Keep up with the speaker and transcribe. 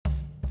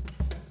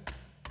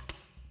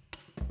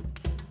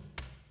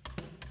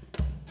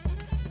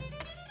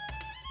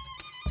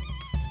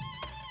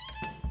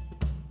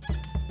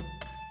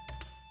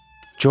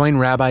Join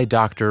Rabbi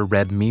Dr.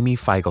 Reb Mimi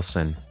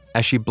Feigelson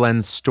as she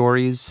blends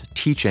stories,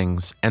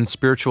 teachings, and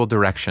spiritual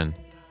direction,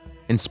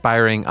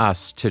 inspiring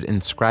us to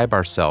inscribe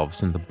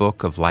ourselves in the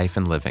book of life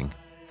and living.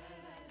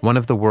 One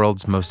of the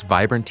world's most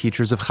vibrant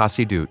teachers of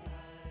Chassidut,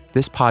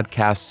 this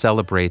podcast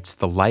celebrates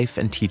the life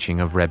and teaching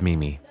of Reb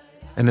Mimi,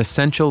 an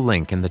essential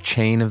link in the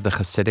chain of the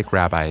Hasidic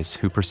rabbis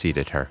who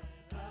preceded her.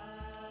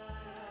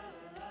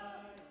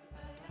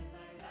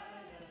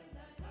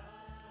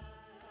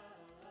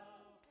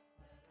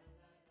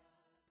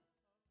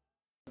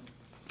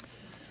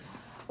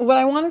 What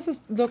I want us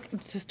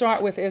to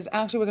start with is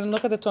actually we're going to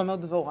look at the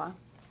Devorah,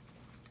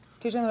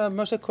 teaching of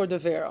Moshe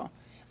Cordovero.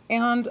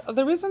 And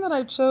the reason that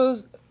I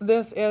chose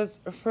this is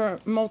for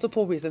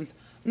multiple reasons.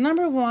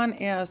 Number one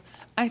is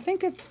I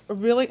think it's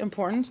really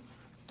important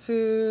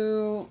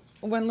to,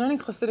 when learning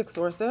Hasidic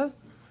sources,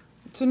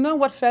 to know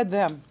what fed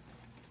them,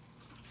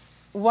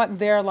 what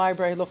their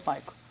library looked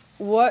like,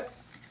 what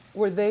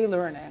were they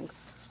learning,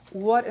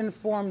 what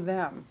informed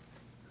them,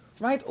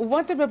 right?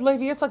 What did Reb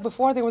Levi Yitzchak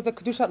before there was a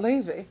Kedushat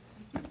Levi?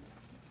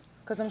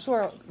 Because I'm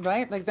sure,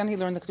 right? Like then he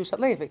learned the Kedushat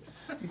Levi.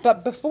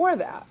 But before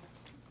that,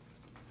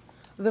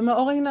 the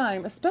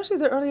Me'orinaim, especially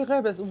the early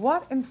Rebbes,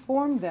 what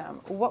informed them?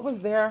 What was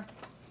their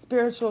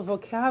spiritual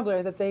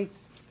vocabulary that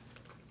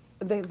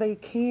they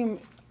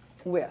came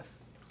with?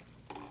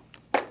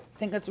 I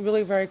think it's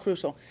really very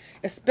crucial,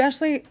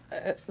 especially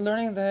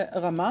learning the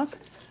Ramak.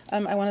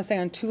 I want to say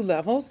on two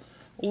levels.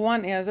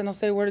 One is, and I'll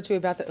say a word or two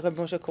about the Reb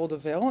Moshe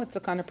Cordovero. It's the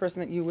kind of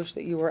person that you wish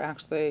that you were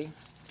actually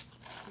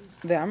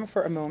them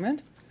for a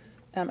moment.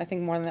 I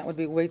think more than that would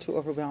be way too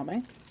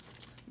overwhelming.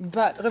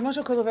 But Reb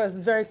Moshe Cordovero is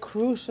very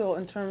crucial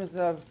in terms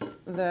of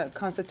the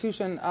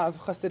constitution of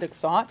Hasidic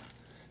thought,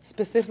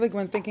 specifically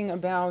when thinking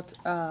about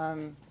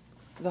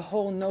the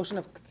whole notion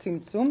of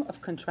tzimtzum,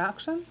 of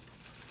contraction.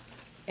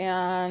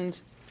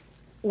 And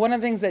one of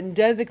the things that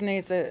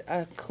designates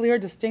a clear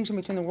distinction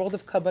between the world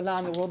of Kabbalah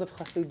and the world of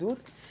Hasidut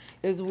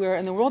is where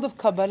in the world of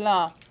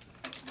Kabbalah,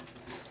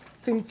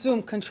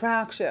 tzimtzum,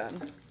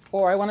 contraction,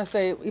 or I want to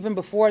say even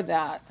before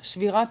that,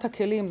 shvirat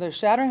hakelim, the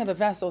shattering of the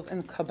vessels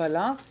in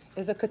Kabbalah,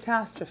 is a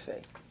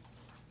catastrophe.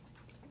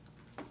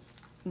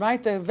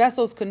 Right? The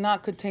vessels could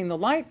not contain the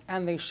light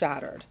and they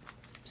shattered.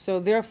 So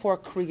therefore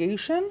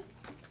creation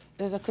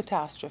is a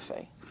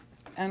catastrophe.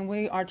 And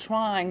we are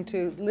trying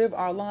to live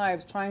our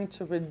lives trying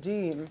to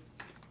redeem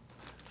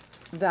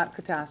that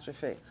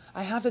catastrophe.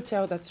 I have to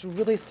tell you that's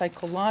really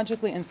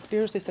psychologically and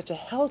spiritually such a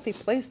healthy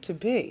place to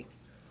be.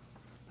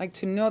 Like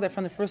to know that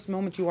from the first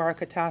moment you are a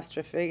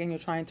catastrophe and you're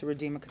trying to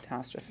redeem a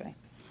catastrophe.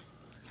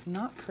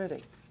 Not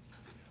pretty.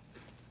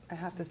 I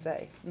have to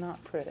say,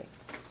 not pretty.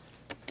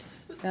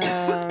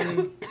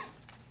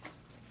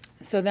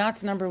 So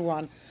that's number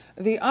one.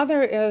 The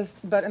other is,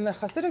 but in the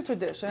Hasidic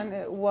tradition,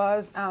 it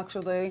was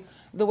actually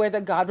the way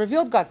that God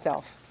revealed God's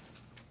self.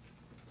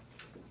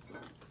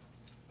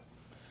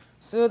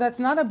 So that's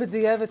not a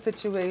b'diavad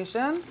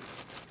situation.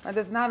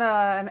 That's not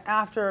an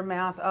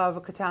aftermath of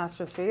a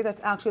catastrophe.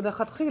 That's actually the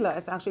chatchila.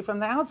 It's actually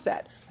from the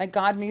outset. Like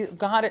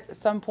God at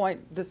some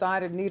point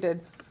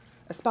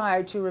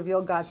aspired to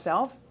reveal God's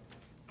self.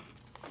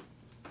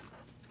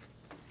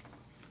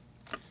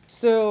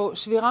 So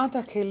shvirat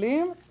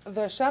hakelim,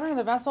 the shattering of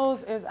the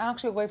vessels, is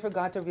actually a way for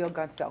God to reveal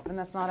God's self, and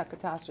that's not a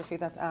catastrophe.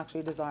 That's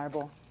actually a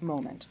desirable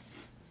moment.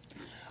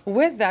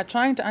 With that,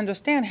 trying to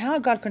understand how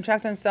God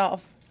contracted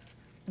Himself,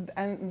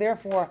 and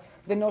therefore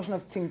the notion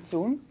of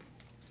tzimtzum,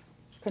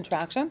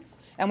 contraction.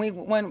 And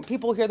when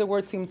people hear the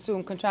word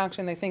tzimtzum,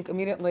 contraction, they think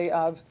immediately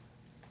of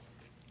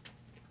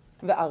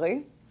the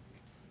Ari,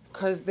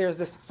 because there's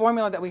this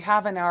formula that we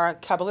have in our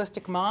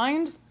Kabbalistic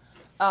mind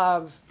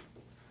of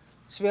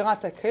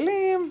shvirat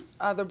hakelim,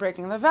 the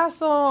breaking the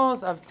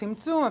vessels, of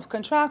tzimtzum, of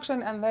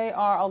contraction, and they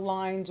are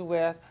aligned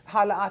with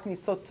hala'at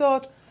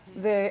nitzotzot,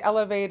 the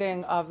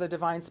elevating of the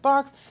divine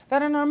sparks.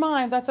 That in our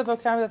mind, that's a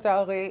vocabulary that the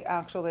Ari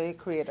actually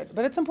created.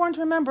 But it's important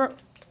to remember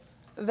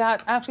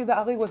that actually the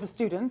Ari was a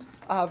student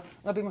of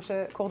Rabbi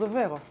Moshe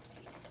Cordovero,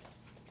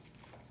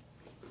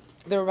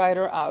 the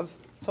writer of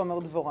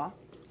Tomer Devorah.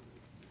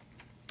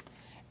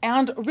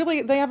 And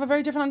really, they have a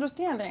very different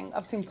understanding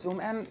of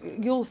tzimtzum.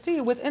 And you'll see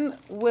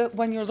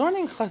when you're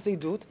learning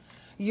Chassidut,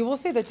 you will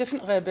see that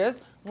different Rebbes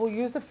will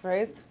use the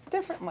phrase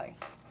differently.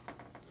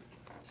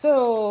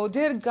 So,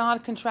 did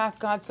God contract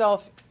God's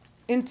self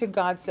into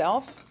God's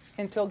self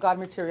until God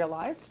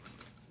materialized?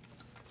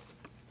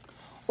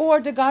 Or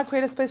did God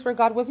create a space where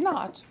God was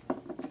not?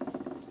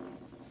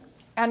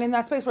 And in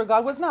that space where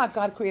God was not,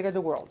 God created a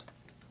world.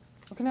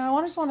 Okay, now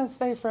I just want to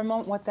say for a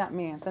moment what that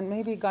means, and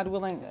maybe God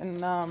willing,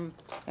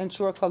 and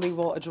Shur Klali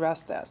will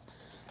address this.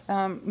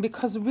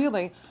 Because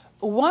really,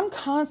 one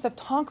concept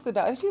talks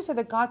about, if you say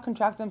that God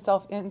contracted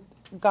Himself in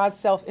God's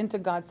self into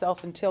God's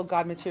self until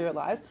God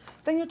materialized,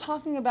 then you're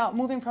talking about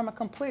moving from a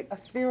complete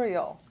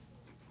ethereal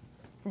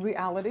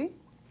reality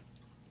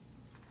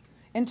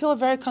until a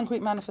very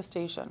concrete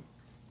manifestation.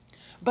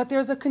 But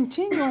there's a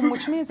continuum,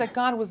 which means that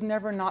God was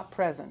never not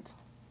present.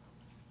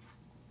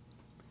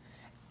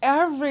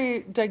 Every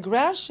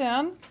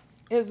digression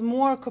is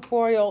more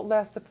corporeal,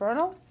 less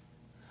supernal.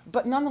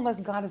 but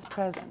nonetheless, God is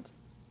present.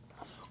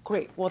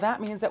 Great. Well,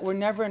 that means that we're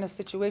never in a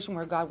situation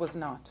where God was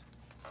not.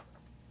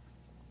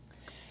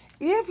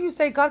 If you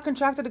say God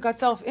contracted God's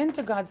self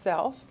into God's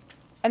self,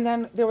 and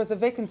then there was a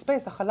vacant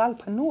space, a halal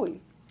panui,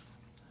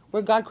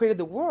 where God created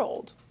the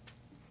world,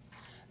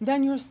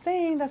 then you're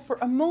saying that for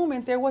a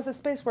moment there was a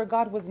space where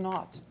God was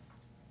not.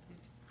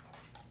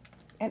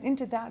 And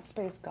into that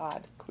space,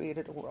 God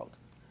created a world.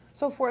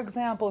 So, for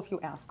example, if you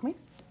ask me,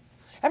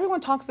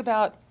 everyone talks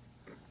about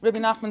Rabbi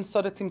Nachman's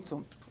Soda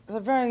Tzimtzum. It's a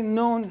very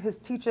known, his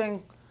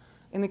teaching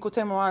in the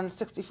Likutei Moharan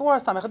 64,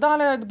 Samech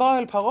Daled,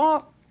 Baal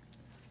Paro,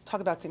 talk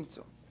about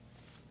Tzimtzum.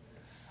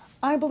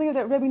 I believe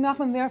that Rabbi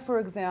Nachman there, for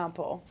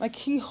example, like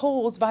he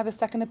holds by the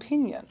second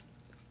opinion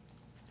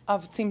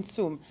of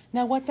Tzimtzum.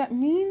 Now, what that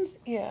means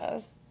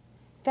is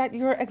that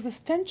your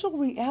existential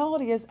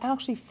reality is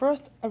actually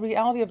first a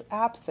reality of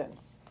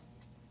absence.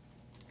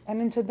 And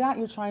into that,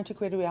 you're trying to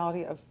create a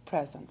reality of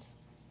presence.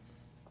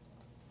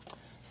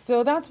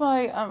 So that's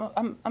why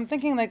I'm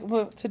thinking like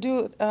to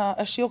do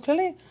a shiur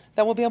klali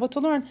that we'll be able to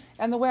learn.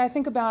 And the way I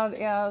think about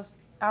it is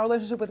our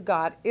relationship with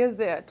God. Is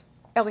it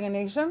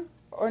alienation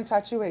or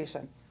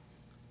infatuation?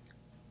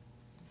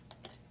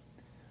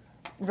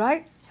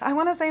 Right? I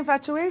want to say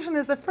infatuation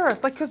is the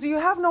first, like, because you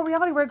have no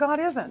reality where God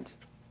isn't.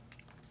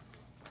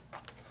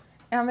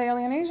 And the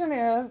alienation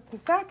is the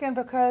second,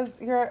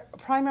 because your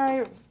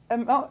primary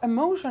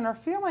emotion or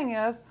feeling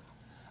is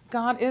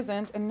God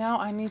isn't, and now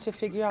I need to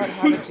figure out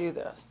how to do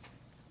this.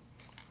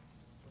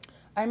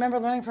 I remember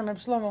learning from Reb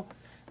Shlomo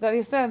that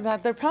he said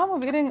that the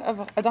problem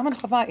of Adam and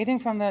Chava eating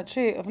from the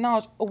tree of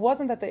knowledge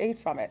wasn't that they ate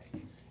from it.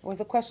 It was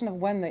a question of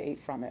when they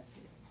ate from it.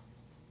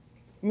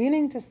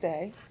 Meaning to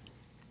say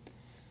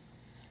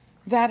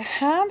that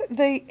had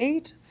they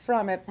ate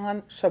from it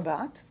on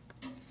Shabbat,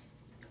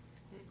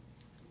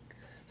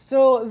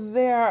 so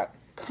their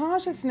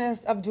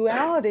consciousness of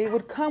duality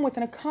would come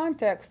within a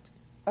context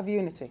of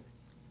unity.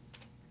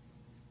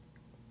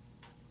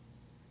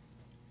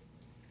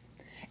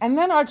 And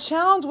then our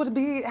challenge would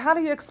be, how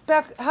do you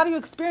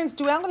experience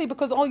duality,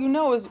 because all you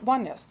know is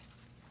oneness?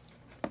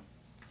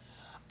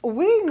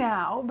 We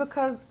now,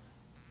 because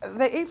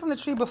they ate from the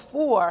tree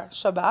before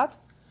Shabbat,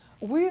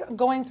 we're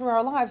going through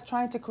our lives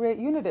trying to create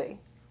unity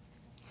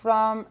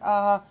from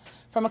a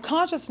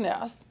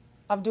consciousness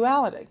of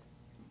duality.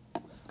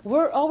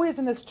 We're always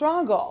in the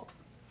struggle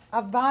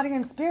of body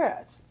and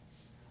spirit.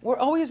 We're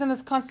always in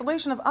this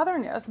constellation of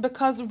otherness,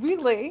 because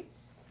really,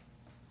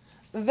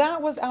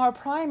 that was our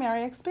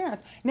primary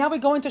experience. Now we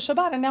go into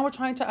Shabbat, and now we're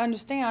trying to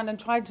understand and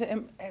trying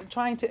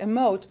to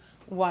emote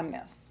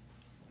oneness.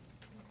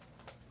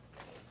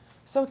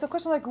 So it's a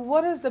question like,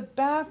 what is the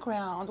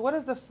background? What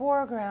is the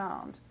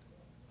foreground?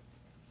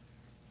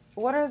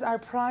 What is our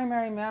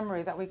primary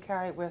memory that we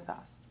carry with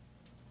us?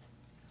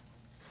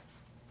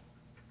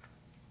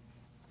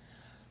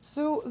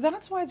 So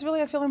that's why it's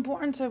really, I feel,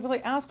 important to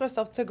really ask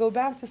ourselves to go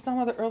back to some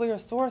of the earlier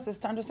sources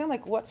to understand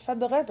like what fed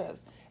the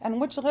Rebbes and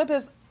which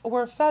Rebbes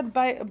were fed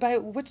by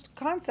which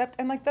concept,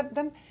 and like that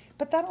then,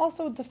 but that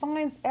also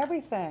defines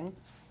everything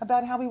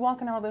about how we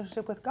walk in our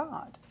relationship with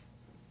God.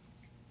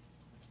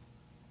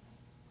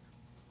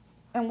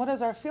 And what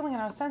is our feeling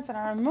and our sense and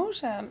our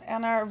emotion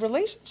and our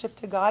relationship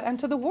to God and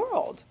to the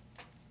world?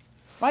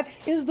 Right?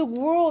 Is the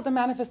world a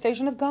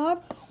manifestation of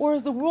God, or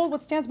is the world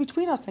what stands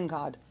between us and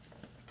God?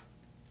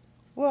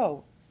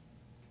 Whoa.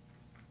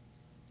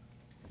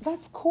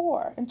 That's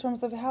core in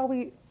terms of how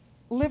we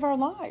live our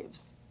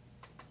lives.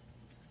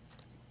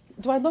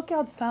 Do I look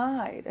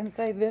outside and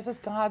say, this is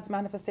God's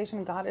manifestation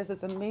and God is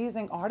this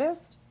amazing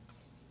artist?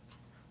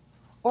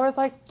 Or is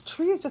like,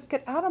 trees, just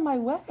get out of my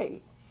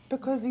way,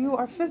 because you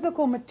are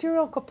physical,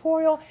 material,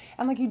 corporeal,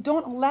 and like you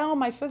don't allow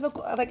my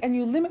physical, like, and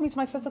you limit me to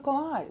my physical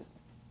eyes.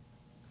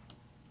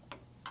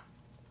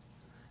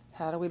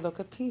 How do we look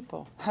at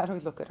people? How do we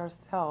look at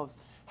ourselves?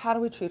 How do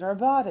we treat our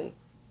body?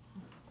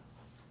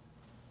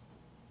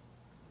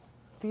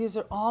 These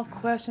are all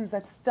questions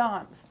that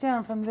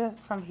stem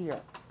from here.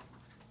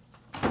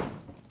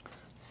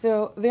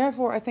 So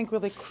therefore, I think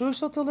really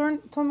crucial to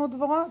learn Talmud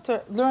Devorah,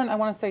 to learn, I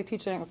want to say,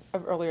 teachings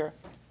of earlier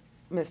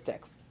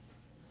mystics,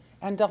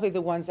 and definitely the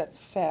ones that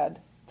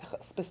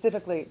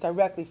specifically,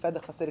 directly fed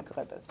the Hasidic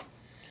Rebbes.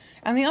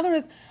 And the other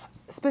is,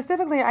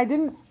 specifically, I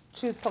didn't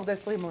choose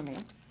Pardes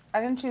Rimoni. I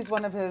didn't choose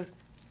one of his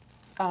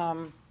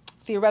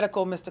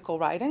theoretical mystical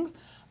writings,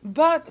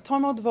 but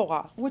Talmud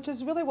Devorah, which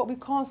is really what we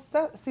call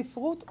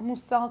Sifrut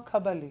Musar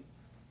Kabbali.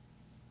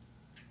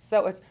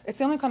 So it's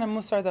the only kind of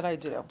Musar that I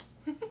do.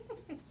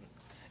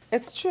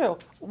 It's true.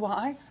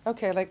 Why?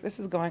 Okay, like this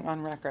is going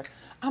on record.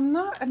 I'm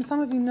not, and some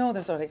of you know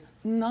this already,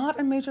 not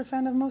a major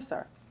fan of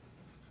Musar.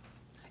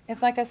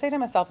 It's like I say to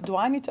myself, do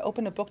I need to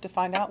open a book to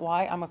find out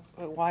why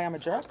I'm a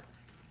jerk?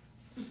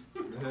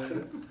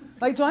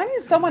 Like, do I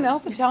need someone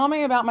else to tell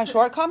me about my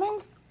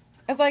shortcomings?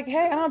 It's like,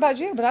 hey, I don't know about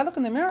you, but I look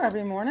in the mirror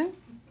every morning.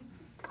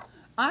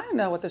 I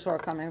know what the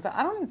shortcomings are.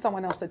 I don't need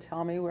someone else to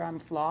tell me where I'm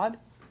flawed,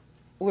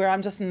 where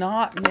I'm just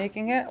not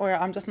making it, where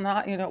I'm just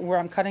not, where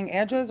I'm cutting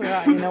edges, where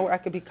I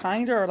could be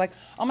kinder, or like,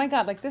 oh my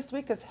God, like this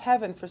week is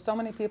heaven for so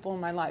many people in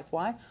my life.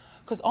 Why?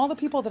 because all the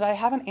people that I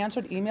haven't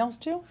answered emails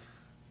to,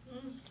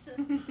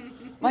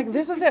 like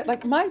this is it.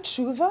 Like my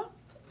tshuva,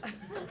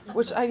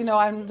 which I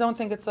don't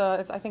think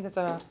I think it's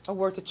a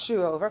word to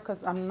chew over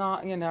because I'm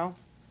not,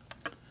 You're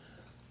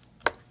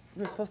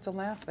supposed to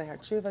laugh there.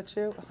 Tshuva,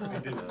 chew. I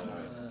didn't.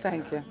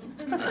 Thank you.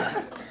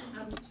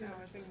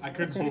 I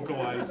couldn't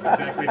vocalize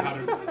exactly how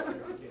to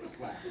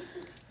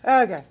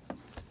Okay.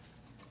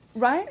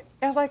 Right?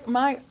 It's like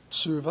my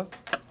tshuva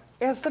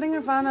is sitting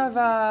in front of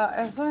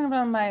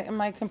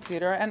my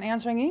computer and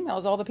answering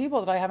emails, all the people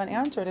that I haven't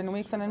answered in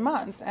weeks and in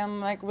months, and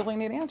like really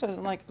need answers.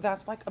 And like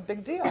that's like a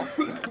big deal.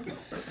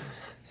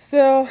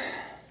 So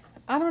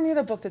I don't need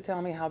a book to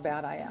tell me how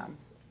bad I am.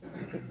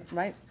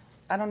 Right?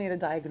 I don't need a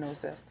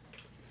diagnosis.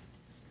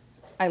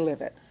 I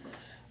live it.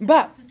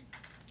 But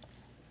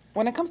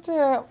when it comes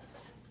to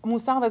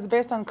Musar that's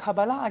based on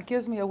Kabbalah, it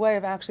gives me a way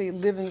of actually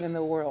living in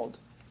the world.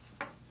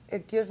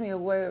 It gives me a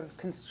way of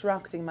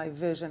constructing my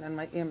vision and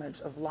my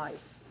image of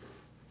life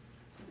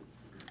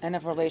and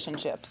of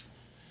relationships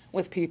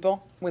with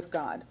people, with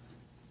God.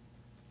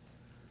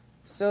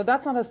 So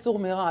that's not a sur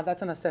mira,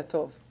 that's an aseh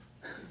tov.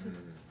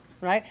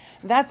 Right?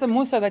 That's a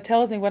Musar that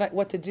tells me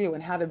what to do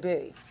and how to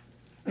be,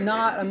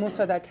 not a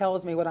Musar that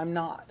tells me what I'm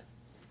not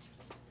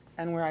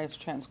and where I've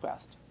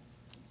transgressed.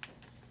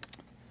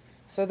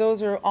 So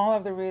those are all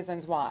of the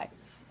reasons why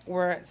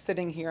we're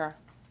sitting here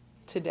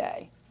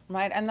today,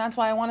 right? And that's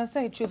why I want to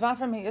say, tshuva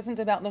for me isn't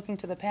about looking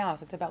to the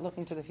past, it's about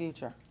looking to the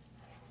future.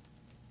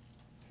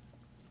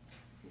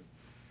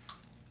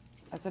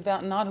 It's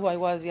about not who I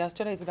was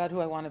yesterday, it's about who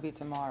I want to be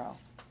tomorrow.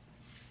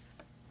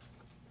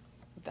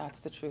 That's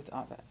the truth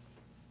of it.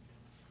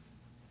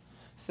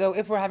 So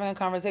if we're having a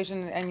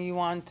conversation and you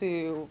want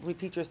to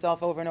repeat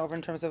yourself over and over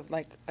in terms of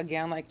like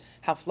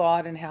how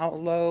flawed and how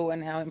low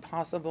and how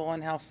impossible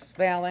and how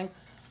failing,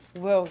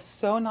 whoa,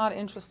 so not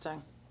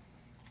interesting.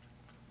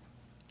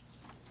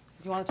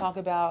 If you want to talk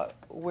about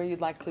where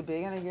you'd like to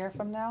be in a year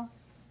from now,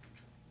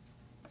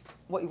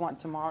 what you want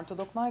tomorrow to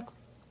look like,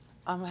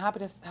 I'm happy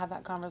to have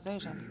that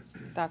conversation.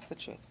 That's the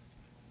truth.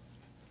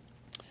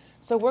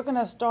 So we're going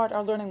to start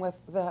our learning with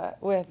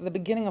the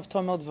beginning of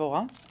Talmud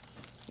Devorah,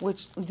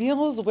 which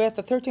deals with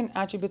the 13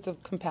 attributes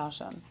of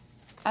compassion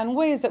and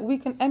ways that we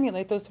can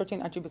emulate those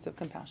 13 attributes of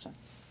compassion.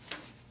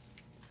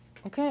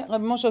 Okay,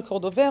 Rabbi Moshe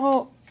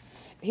Cordovero,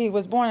 he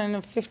was born in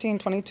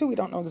 1522, we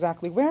don't know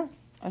exactly where.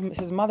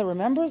 His mother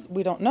remembers,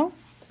 we don't know.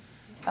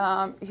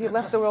 He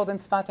left the world in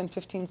Sfat in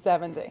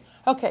 1570.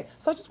 Okay,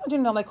 so I just want you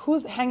to know, like,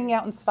 who's hanging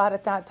out in Sfat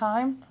at that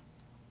time?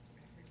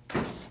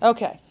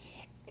 Okay,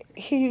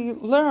 he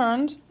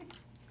learned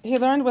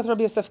with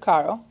Rabbi Yosef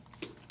Karo.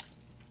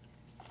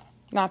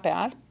 Not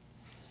bad.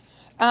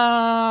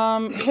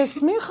 His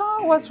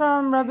smicha was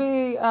from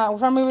Rabbi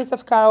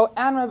Yosef Karo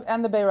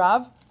and the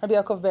Beirav, Rabbi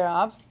Yaakov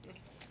Beirav.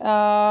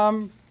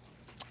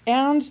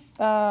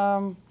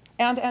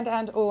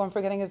 I'm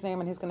forgetting his name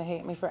and he's going to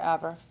hate me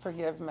forever.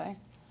 Forgive me.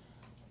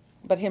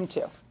 But him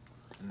too.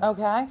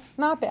 Okay?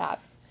 Not bad.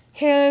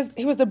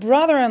 He was the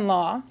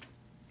brother-in-law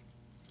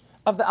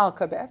of the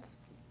Alkabetz,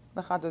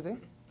 the Chadudi.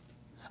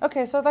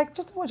 Okay, so like,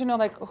 just want you to know,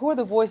 like, who are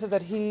the voices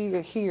that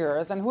he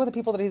hears, and who are the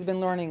people that he's been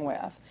learning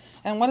with,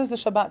 and what does the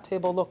Shabbat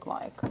table look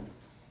like?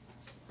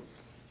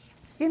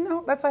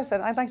 That's why I said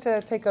I'd like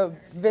to take a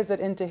visit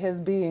into his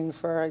being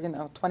for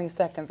 20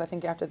 seconds. I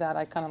think after that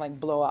I kind of like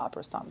blow up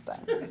or something,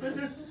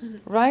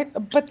 right?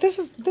 But this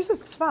is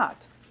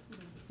Tzfat.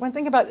 When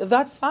think about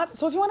that Tzfat,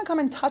 so if you want to come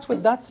in touch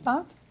with that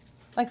Tzfat,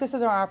 like this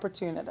is our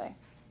opportunity,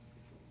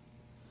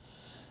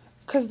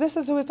 because this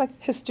is who is like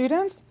his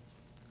students,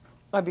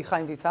 Rabbi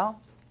Chaim Vital.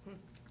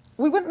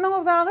 We wouldn't know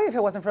of the Ari if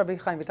it wasn't for Rabbi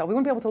Chaim Vital. We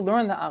wouldn't be able to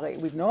learn the Ari.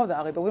 We'd know of the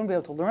Ari, but we wouldn't be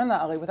able to learn the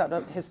Ari without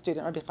his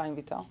student, Rabbi Chaim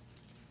Vital,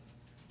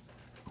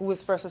 who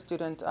was first a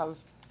student of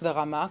the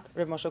Ramak,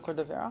 Rabbi Moshe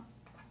Cordovero.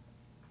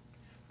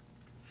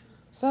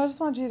 So I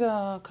just want you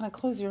to kind of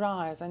close your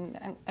eyes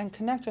and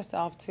connect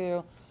yourself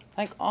to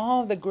like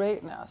all the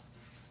greatness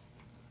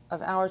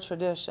of our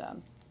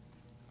tradition.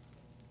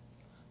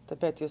 The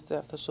Bet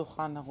Yosef, the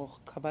Shulchan Aruch,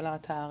 Kabbalah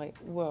Ta'ari,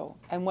 whoa,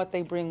 and what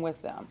they bring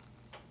with them.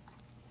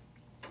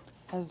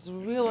 Is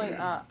really,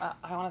 I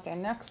want to say, a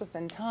nexus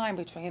in time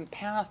between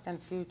past and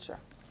future.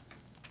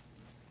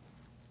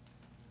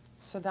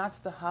 So that's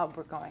the hub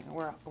we're going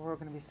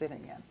to be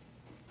sitting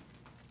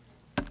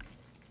in.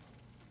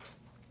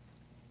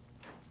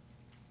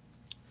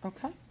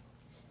 Okay.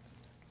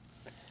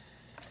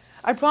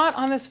 I brought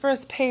on this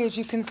first page,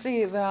 you can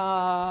see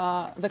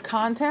the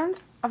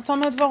contents of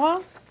Talmud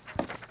Devorah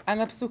and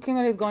the psukim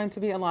that he's going to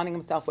be aligning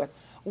himself with.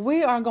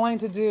 We are going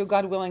to do,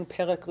 God willing,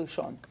 Perek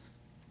Rishon.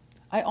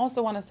 I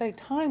also want to say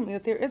timely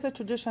that there is a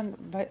tradition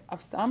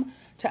of some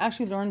to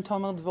actually learn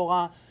Talmud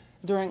Devorah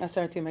during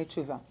Aseret Yemei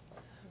Tshuva.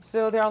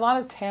 So there are a lot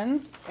of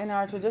 10s in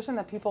our tradition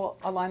that people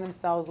align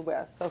themselves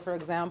with. So for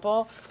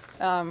example,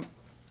 the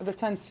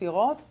 10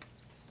 Sfirot.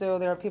 So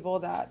there are people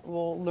that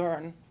will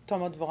learn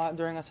Talmud Devorah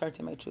during Aseret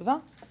Yemei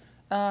Tshuva.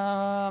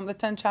 The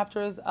 10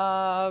 chapters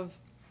of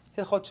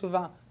Hilchot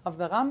Tshuva of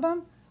the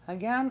Rambam.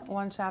 Again,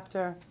 1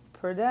 chapter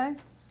per day.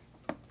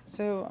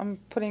 So I'm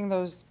putting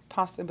those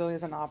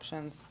possibilities and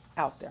options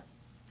out there.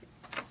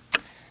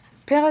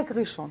 פרק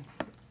ראשון.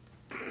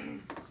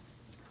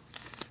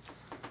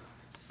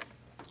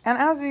 And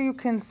as you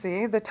can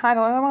see, the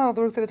title, I want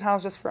to go through the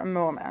titles just for a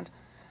moment.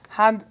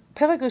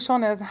 פרק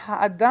ראשון is,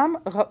 האדם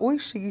ראוי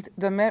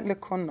שיתדמה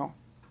לקונו.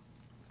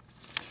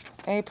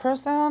 A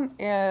person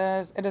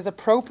it is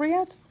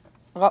appropriate,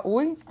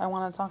 ראוי, I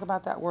want to talk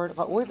about that word,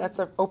 ראוי, that's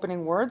the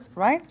opening words,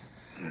 right?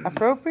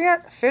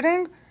 Appropriate,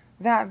 fitting,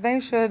 that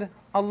they should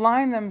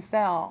align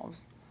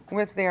themselves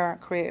with their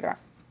Creator.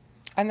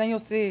 And then you'll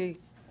see,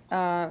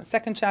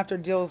 second chapter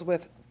deals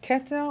with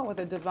keter, with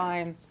a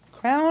divine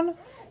crown,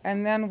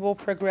 and then we'll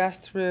progress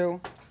through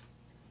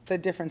the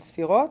different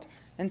sfirot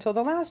until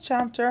the last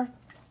chapter,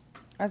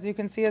 as you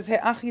can see, is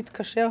He'ach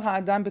yitkasher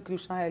ha'adam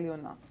b'kedusha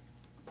ha'elyona.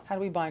 How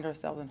do we bind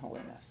ourselves in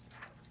holiness?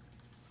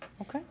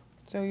 Okay?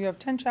 So you have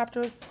 10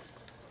 chapters.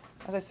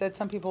 As I said,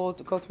 some people will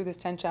go through these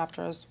 10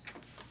 chapters.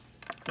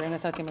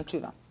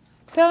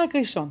 פרק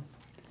ראשון,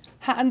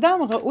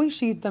 האדם ראוי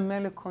שיתדמה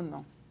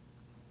לקונו.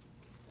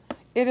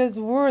 It is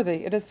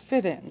worthy, it is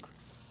fitting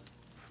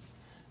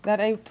that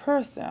a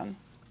person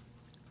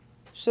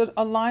should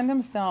align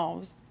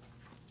themselves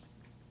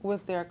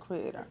with their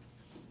Creator.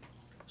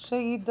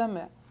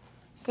 שיתדמה.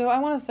 So I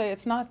want to say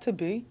it's not to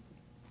be.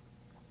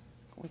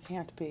 We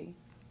can't be.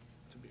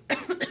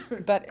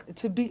 But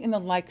to be in the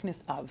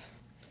likeness of.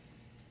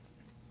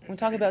 When we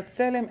talk about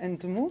tselem and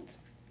dmut,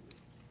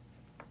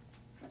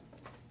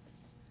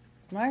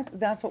 right?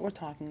 That's what we're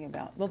talking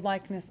about, the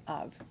likeness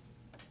of.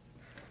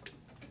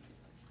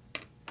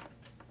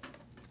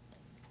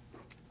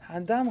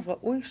 Adam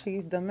ראוי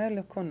שיתדמה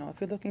לקונו.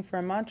 If you're looking for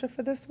a mantra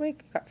for this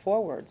week, you've got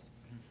 4 words.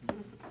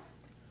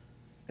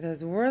 It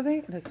is worthy,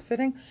 it is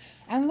fitting.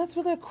 And that's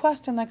really a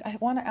question like I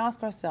want to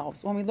ask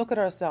ourselves when we look at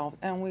ourselves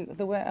and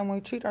we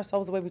treat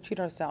ourselves the way we treat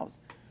ourselves.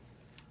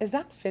 Is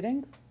that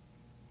fitting?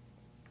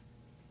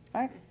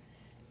 Right?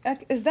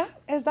 Like, is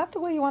that the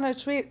way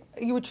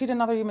you would treat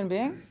another human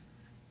being?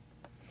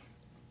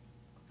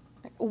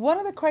 What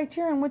are the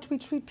criteria in which we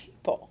treat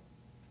people?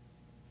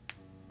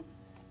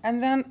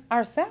 And then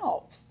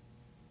ourselves.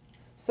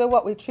 So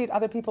what, we treat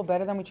other people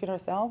better than we treat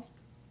ourselves?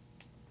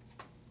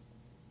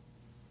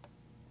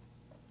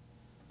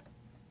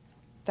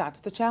 That's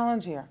the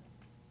challenge here.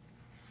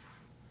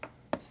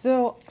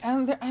 So,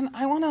 and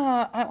I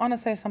wanna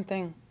say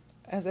something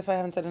as if I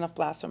haven't said enough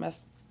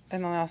blasphemous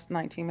in the last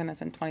 19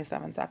 minutes and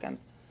 27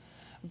 seconds.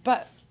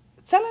 But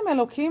Tselem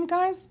Elokim,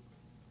 guys,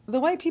 the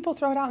way people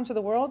throw it out into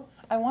the world,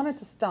 I want it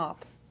to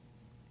stop.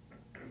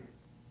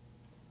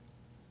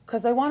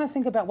 Because I want to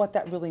think about what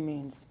that really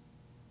means.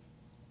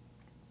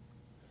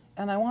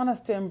 And I want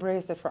us to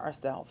embrace it for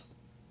ourselves.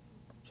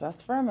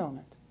 Just for a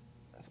moment.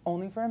 If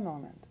only for a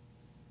moment.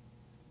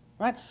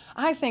 Right?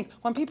 I think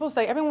when people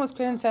say everyone was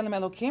created in Tselem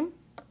Elokim,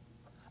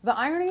 the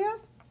irony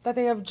is that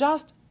they have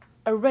just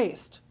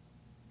erased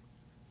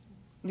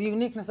the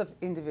uniqueness of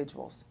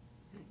individuals.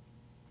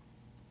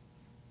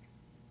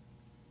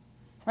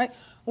 Right?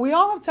 We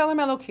all have Tselem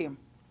Elokim.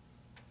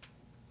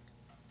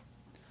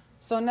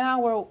 So now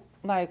we're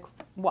like,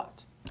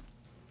 what?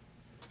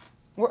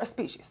 We're a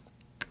species.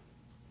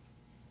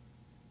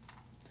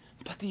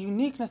 But the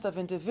uniqueness of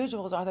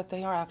individuals are that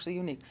they are actually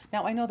unique.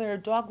 Now, I know there are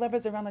dog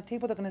lovers around the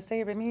table that are going to say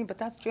every me, but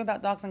that's true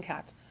about dogs and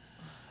cats.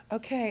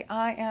 Okay,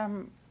 I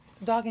am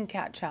dog and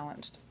cat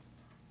challenged.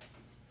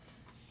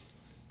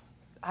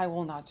 I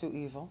will not do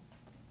evil,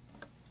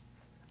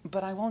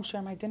 but I won't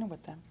share my dinner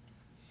with them.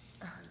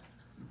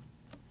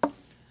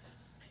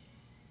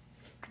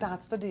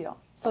 That's the deal.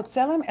 So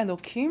Tselem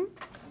Elokim,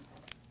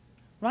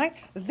 right?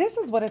 This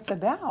is what it's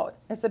about.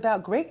 It's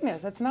about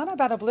greatness. It's not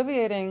about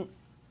obliterating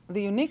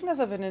the uniqueness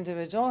of an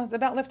individual. It's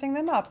about lifting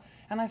them up.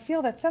 And I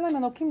feel that Tselem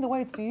Elokim, the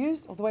way it's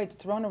used, or the way it's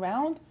thrown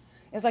around,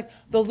 is like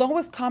the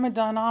lowest common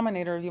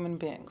denominator of human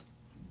beings,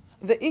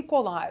 the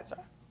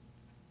equalizer.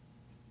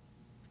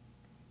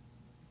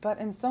 But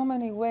in so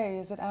many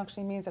ways, it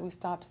actually means that we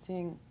stop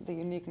seeing the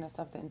uniqueness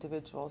of the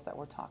individuals that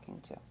we're talking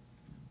to.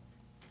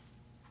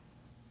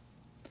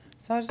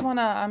 So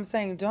I'm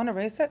saying don't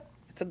erase it.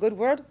 It's a good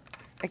word.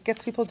 It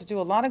gets people to do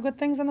a lot of good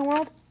things in the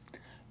world.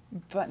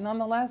 But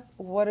nonetheless,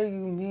 what do you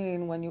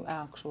mean when you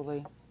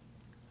actually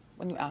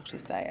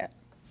say it?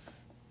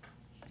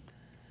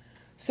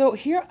 So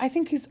here, I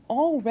think he's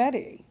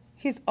already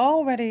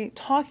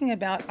talking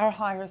about our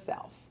higher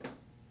self.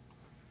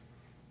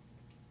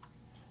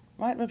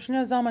 Right? Reb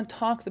Shneur Zalman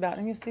talks about,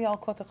 and you see I'll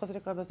quote the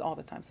Chassidus Rebbe's all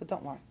the time, so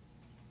don't worry.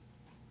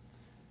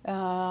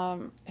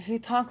 He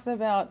talks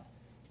about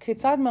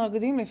Kitzad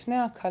Meragdim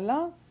Lifnei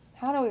HaKala.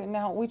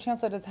 Now we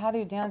translate it as how do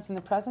you dance in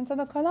the presence of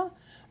the Kala?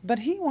 But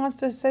he wants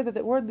to say that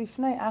the word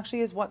Lifnei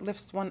actually is what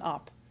lifts one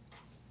up.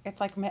 It's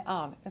like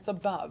me'al, it's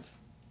above.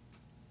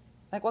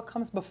 Like what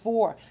comes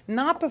before.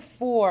 Not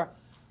before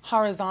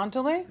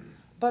horizontally,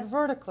 but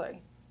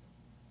vertically.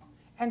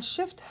 And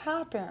shift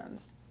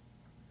happens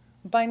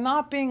by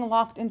not being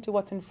locked into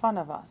what's in front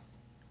of us,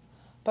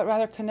 but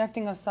rather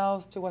connecting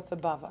ourselves to what's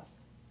above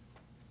us.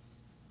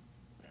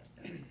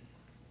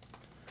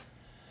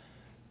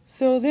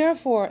 So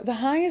therefore, the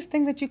highest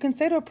thing that you can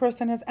say to a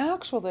person is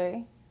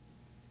actually,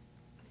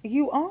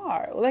 you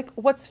are. Like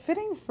what's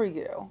fitting for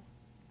you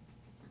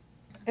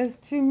is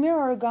to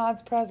mirror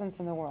God's presence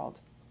in the world.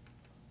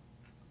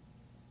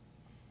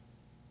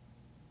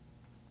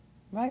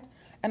 Right?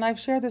 And I've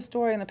shared this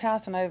story in the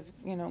past, and I've,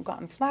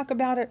 gotten flack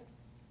about it.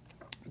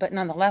 But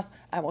nonetheless,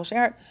 I will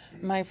share it.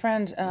 My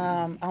friend,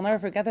 I'll never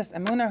forget this,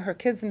 Amuna, her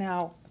kids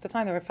now, at the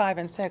time they were 5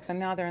 and 6, and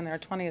now they're in their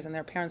 20s and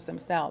they're parents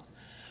themselves,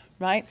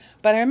 right?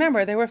 But I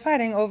remember they were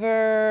fighting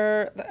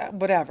over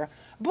whatever.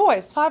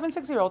 Boys, 5 and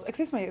 6-year-olds,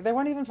 excuse me, they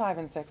weren't even 5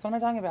 and 6. What am I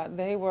talking about?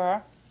 They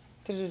were,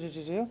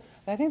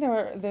 I think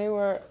they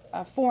were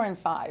 4 and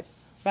 5,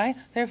 right?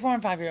 They were 4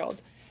 and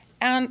 5-year-olds.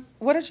 And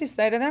what did she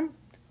say to them?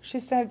 She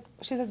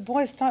says,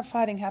 boys, stop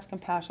fighting, have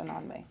compassion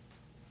on me.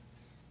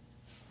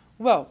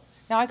 Whoa.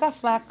 Now, I got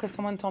flack because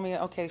someone told me,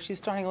 okay, she's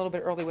starting a little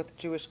bit early with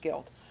Jewish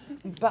guilt.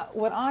 But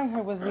what I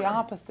heard was the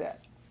opposite.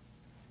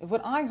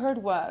 What I heard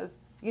was,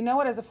 you know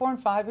what, as a 4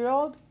 and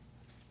 5-year-old,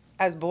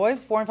 as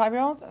boys, 4 and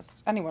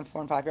 5-year-olds, anyone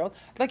 4 and 5-year-old,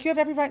 like you have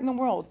every right in the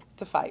world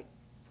to fight.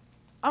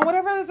 On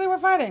whatever it is they were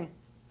fighting,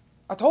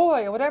 a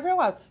toy or whatever it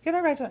was, you have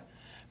every right to it.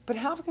 But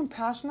have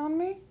compassion on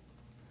me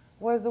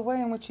was the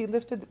way in which he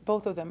lifted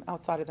both of them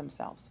outside of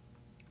themselves.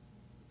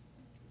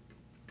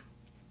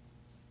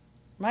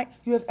 Right?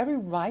 You have every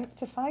right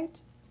to fight,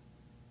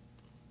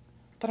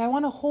 but I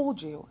want to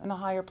hold you in a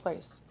higher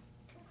place.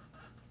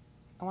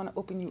 I want to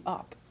open you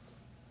up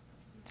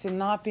to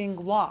not being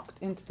locked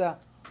into the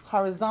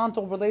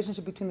horizontal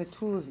relationship between the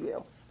two of you.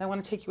 And I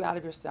want to take you out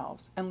of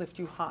yourselves and lift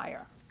you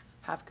higher.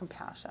 Have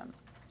compassion.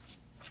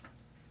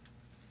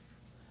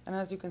 And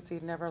as you can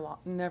see,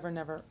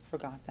 never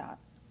forgot that.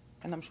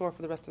 And I'm sure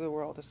for the rest of the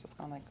world, it's just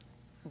kind of like,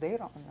 they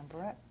don't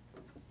remember it.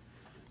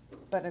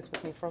 But it's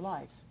with me for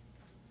life.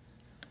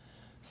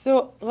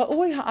 So,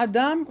 ראוי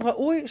האדם,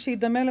 ראוי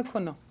שידמה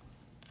לקונו.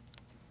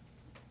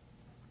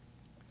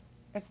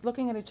 It's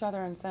looking at each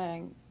other and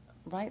saying,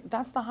 right,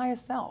 that's the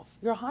highest self.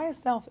 Your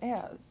highest self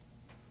is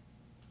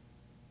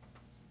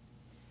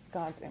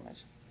God's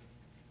image,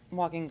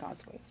 walking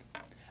God's ways.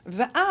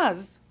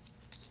 ואז,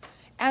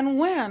 and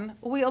when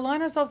we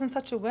align ourselves in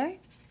such a way,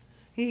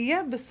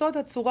 יהיה בסוד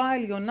הצורה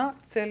העליונה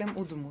צלם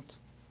ודמות.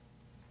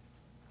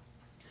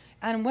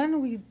 And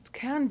when we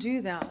can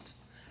do that,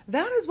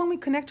 that is when we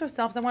connect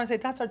ourselves. I want to say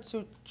that's our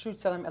true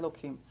Tselem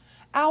Elokim.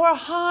 Our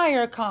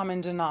higher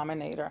common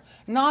denominator,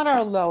 not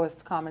our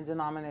lowest common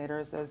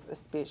denominators as a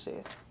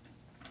species.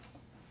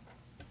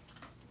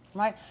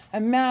 Right?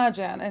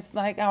 Imagine it's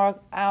like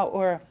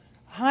our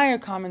higher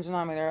common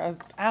denominator of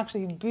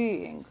actually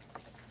being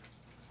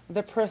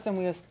the person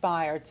we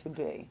aspire to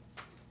be.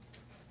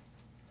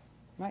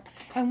 Right?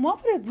 And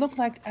what would it look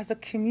like as a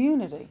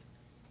community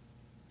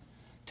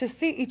to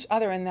see each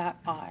other in that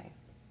eye?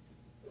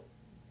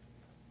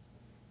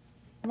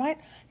 Right?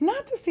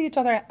 Not to see each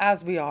other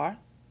as we are.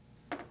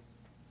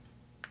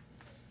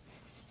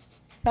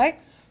 Right?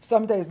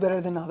 Some days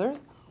better than others.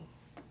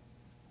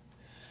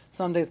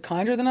 Some days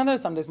kinder than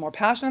others. Some days more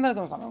passionate than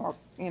others. Some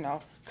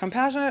more,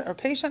 compassionate or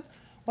patient.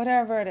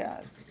 Whatever it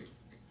is.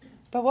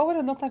 But what would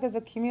it look like as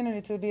a community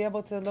to be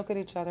able to look at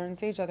each other and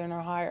see each other in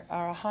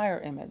our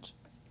higher image?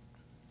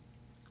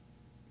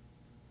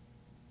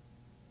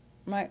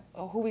 Right?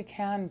 Who we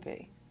can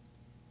be.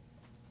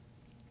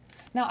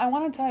 Now, I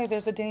want to tell you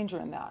there's a danger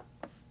in that.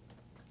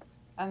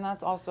 And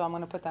that's also, I'm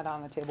going to put that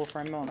on the table for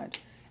a moment.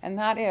 And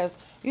that is,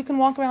 you can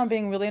walk around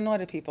being really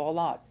annoyed at people a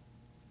lot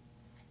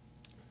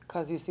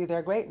because you see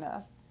their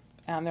greatness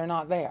and they're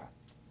not there.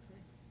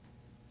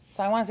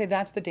 So I want to say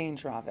that's the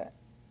danger of it.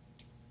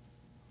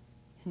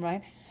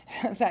 Right?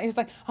 That is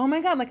like, oh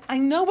my God, like, I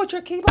know what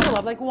you're capable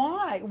of. Like,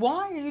 why?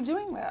 Why are you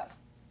doing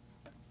this?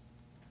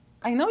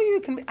 I know you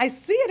can, I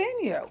see it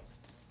in you.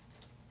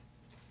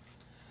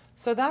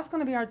 So that's going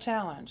to be our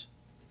challenge.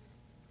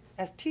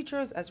 As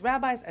teachers, as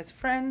rabbis, as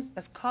friends,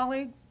 as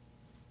colleagues,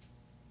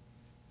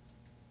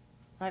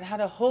 right? How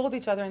to hold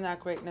each other in that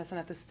greatness and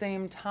at the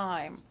same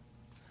time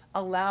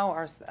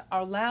allow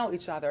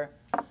each other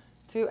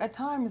to at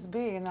times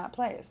be in that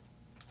place.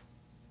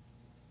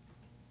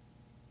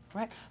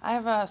 Right? I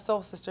have a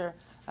soul sister,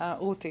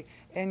 Ruti,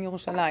 in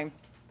Yerushalayim.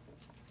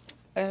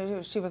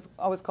 She was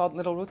always called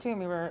Little Ruti, and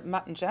we were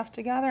Matt and Jeff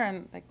together,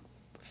 and like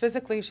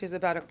physically she's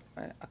about a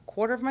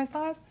quarter of my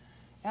size,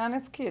 and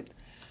it's cute.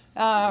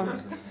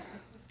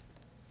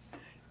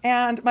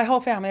 And my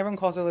whole family, everyone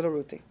calls her Little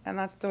Ruti, and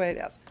that's the way it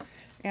is.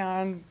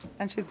 And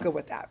she's good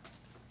with that.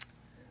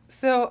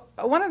 So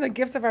one of the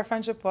gifts of our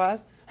friendship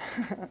was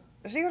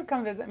she would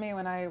come visit me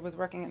when I was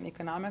working in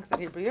economics at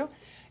Hebrew,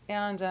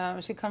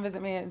 and she'd come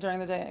visit me during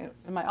the day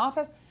in my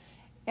office,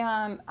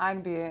 and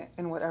I'd be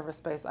in whatever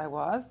space I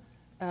was,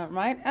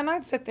 right? And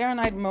I'd sit there and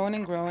I'd moan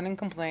and groan and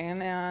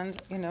complain and,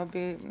 be,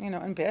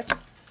 and bitch.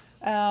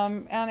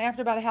 And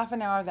after about a half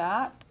an hour of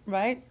that,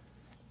 right,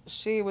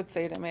 she would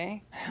say to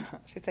me,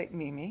 she'd say,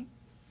 Mimi,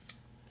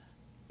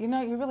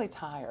 you're really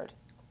tired.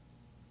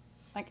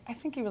 Like, I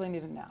think you really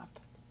need a nap.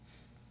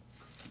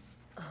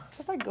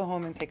 Just like go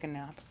home and take a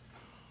nap.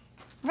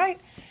 Right?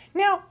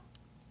 Now,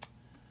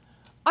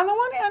 on the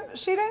one hand,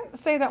 she didn't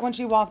say that when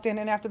she walked in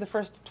and after the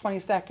first 20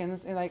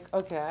 seconds, like,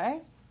 okay.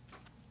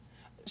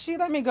 She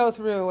let me go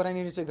through what I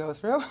needed to go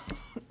through.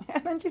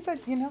 And then she said,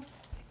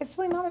 it's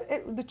really not,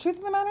 the truth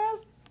of the matter is,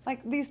 like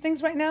these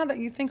things right now that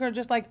you think are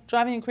just like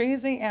driving you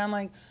crazy and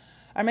like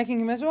are making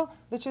you miserable,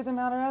 the truth of the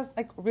matter is,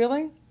 like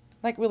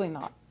really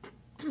not.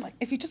 Like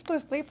if you just go to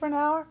sleep for an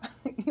hour,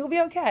 you'll be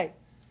okay.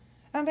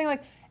 And I'm thinking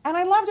like, and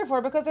I loved her for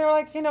it because they were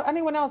like,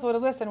 anyone else would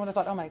have listened would have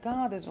thought, oh my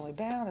God, this is really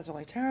bad, this is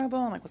really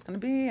terrible, and like what's gonna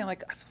be, and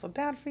like I feel so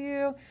bad for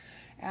you,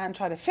 and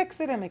try to fix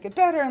it and make it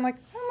better, and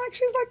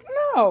she's like,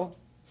 no,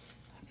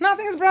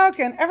 nothing is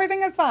broken,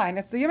 everything is fine.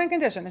 It's the human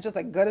condition. It's just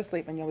like go to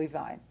sleep and you'll be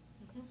fine.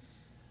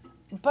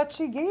 But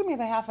she gave me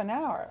the half an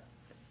hour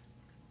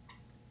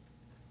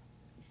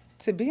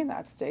to be in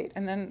that state,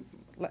 and then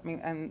lift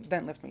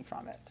me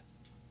from it.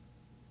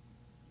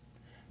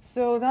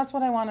 So that's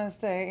what I want to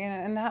say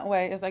in that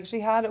way, is like she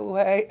had a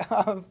way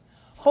of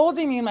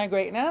holding me in my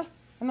greatness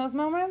in those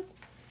moments,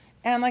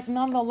 and like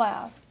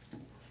nonetheless,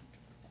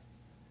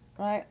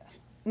 right,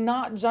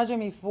 not judging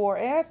me for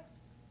it,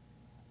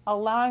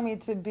 allowing me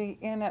to be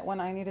in it when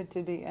I needed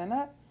to be in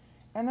it,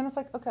 and then it's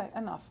like, okay,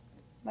 enough,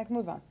 like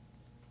move on.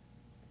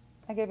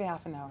 I gave you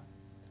half an hour.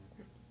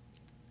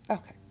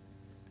 Okay.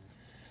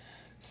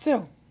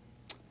 So,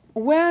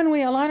 when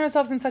we align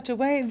ourselves in such a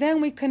way, then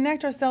we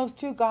connect ourselves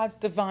to God's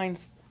divine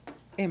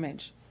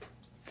image.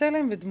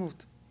 Tselem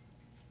v'dmut.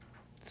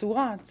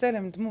 Tzura,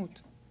 tselem,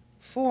 dmut.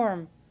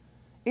 Form,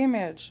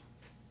 image.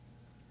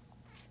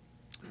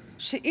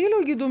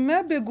 שאילו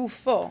ידומה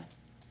בגופו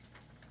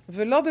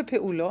ולא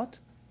בפעולות,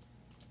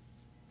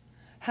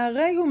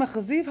 הרי הוא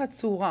מחזיב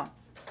הצורה,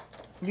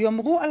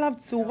 ויאמרו עליו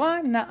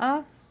צורה נאה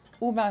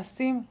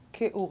ומעשים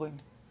כאורים.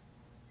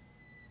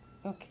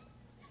 Okay.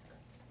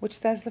 Which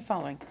says the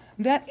following,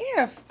 that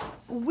if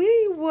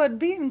we would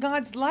be in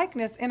God's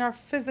likeness in our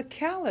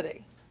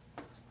physicality,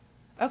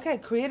 okay,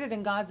 created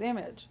in God's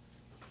image.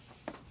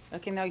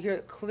 Okay, now you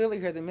clearly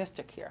hear the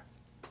mystic here.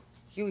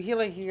 You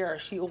really hear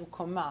Shi'ur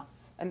Koma,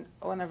 and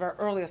one of our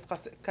earliest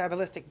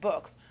Kabbalistic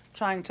books,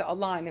 trying to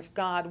align if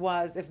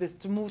this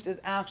Dmut is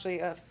actually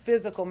a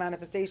physical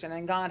manifestation,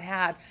 and God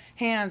had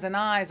hands and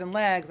eyes and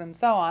legs and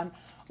so on,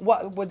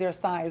 what would their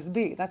size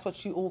be? That's what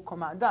Shi'ur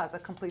Koma does, a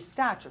complete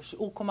stature.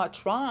 Shi'ur Koma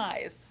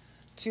tries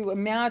to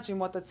imagine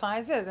what the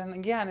size is, and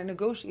again, it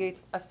negotiates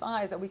a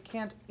size that we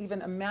can't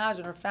even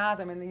imagine or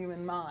fathom in the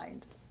human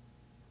mind,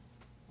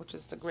 which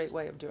is a great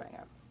way of doing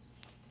it.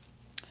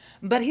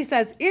 But he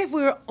says, if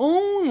we were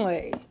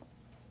only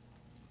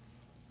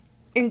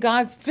in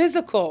God's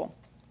physical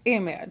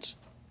image,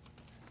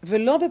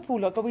 v'lo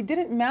bepulot, but we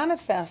didn't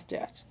manifest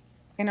it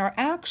in our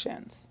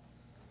actions,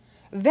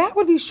 that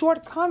would be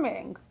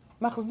shortcoming,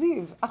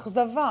 machziv,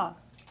 achzava,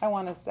 I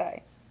want to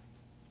say.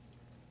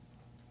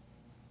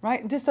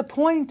 Right?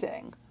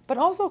 Disappointing. But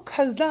also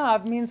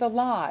kazav means a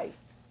lie.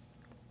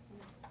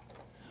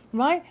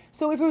 Right?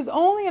 So if it was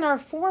only in our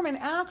form and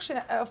action,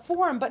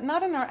 form, but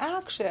not in our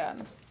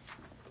action,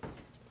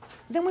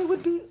 then we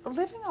would be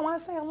living, I want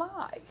to say, a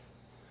lie.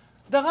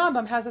 The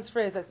Rambam has this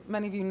phrase that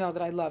many of you know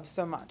that I love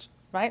so much,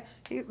 right?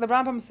 The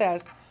Rambam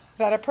says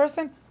that a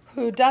person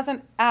who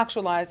doesn't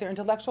actualize their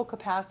intellectual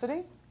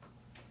capacity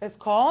is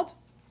called,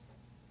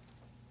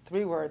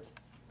 3 words,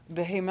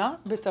 behema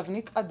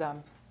b'tavnit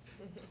adam.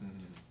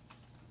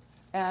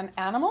 An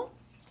animal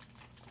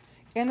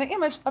in the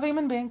image of a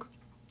human being.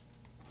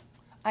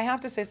 I have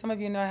to say, some of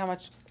you know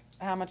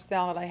how much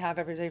salad I have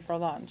every day for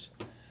lunch.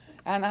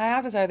 And I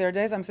have to say, there are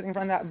days I'm sitting in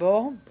front of that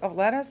bowl of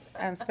lettuce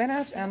and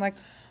spinach, and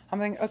I'm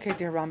thinking, okay,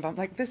 dear Rambam,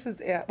 this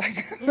is it.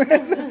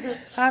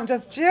 I'm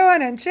just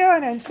chewing and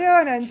chewing and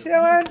chewing and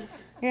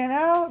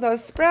chewing.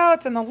 Those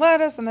sprouts and the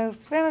lettuce and the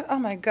spinach. Oh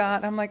my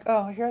God. I'm like,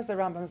 oh, here's the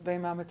Rambam's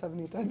Be'ema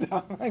B'tavnit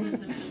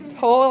Adam.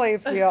 Totally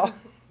feel.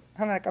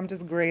 I'm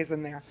just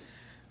grazing there.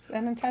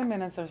 And in 10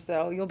 minutes or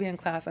so, you'll be in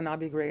class and I'll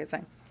be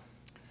grazing.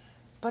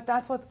 But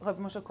that's what Rav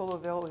Moshe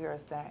Kolovil here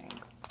is saying.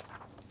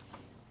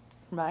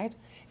 Right?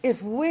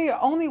 If we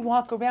only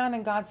walk around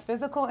in God's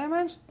physical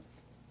image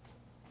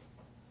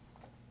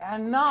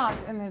and not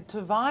in the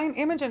divine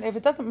image, and if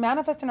it doesn't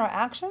manifest in our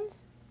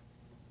actions,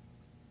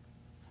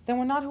 then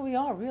we're not who we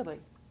are, really.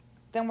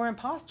 Then we're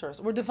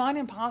imposters. We're divine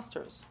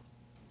imposters.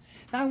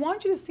 Now, I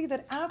want you to see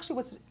that actually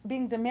what's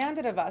being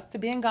demanded of us to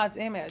be in God's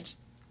image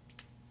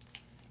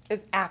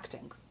is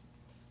acting,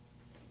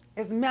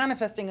 is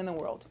manifesting in the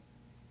world.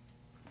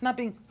 Not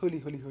being holy,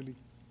 holy, holy,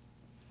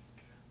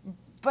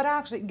 but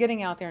actually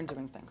getting out there and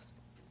doing things.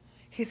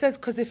 He says,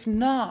 because if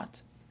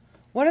not,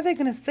 what are they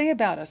going to say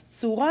about us?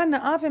 Tzura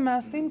na'ah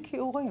v'ma'asim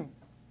ki'urim.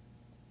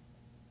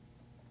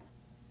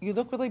 You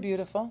look really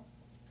beautiful,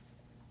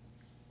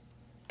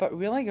 but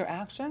really your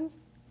actions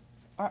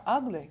are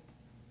ugly.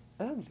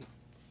 Ugly.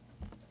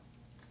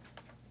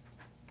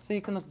 So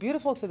you can look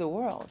beautiful to the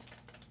world,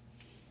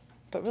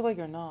 but really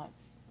you're not.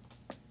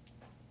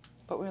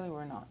 But really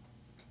we're not.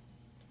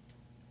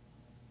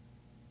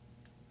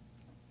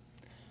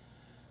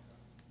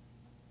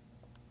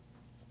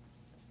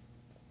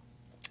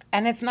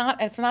 And it's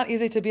not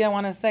easy to be, I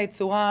want to say,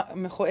 tzura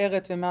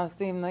mechoeret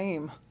v'ma'asim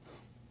na'im.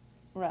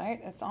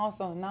 Right? It's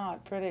also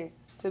not pretty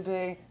to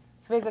be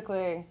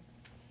physically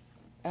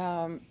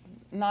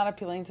not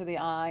appealing to the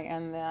eye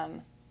and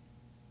then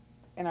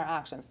in our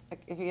actions.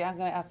 Like if you're going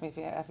to ask me if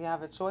you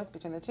have a choice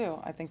between the two,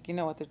 I think you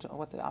know what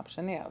the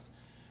option is,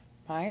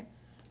 right?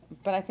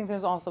 But I think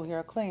there's also here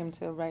a claim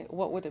to, right,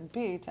 what would it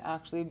be to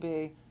actually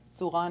be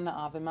Surah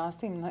Na'ah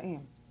v'Ma'asim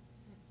Na'im?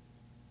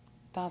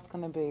 That's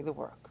going to be the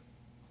work.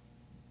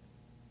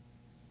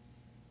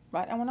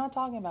 Right? And we're not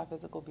talking about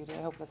physical beauty.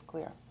 I hope that's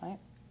clear, right?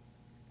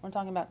 We're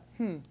talking about,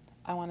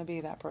 I want to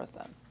be that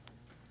person.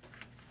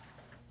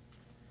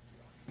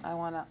 I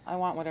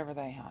want whatever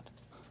they had.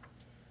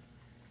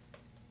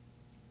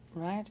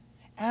 Right?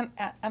 And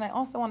I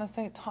also want to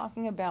say,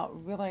 talking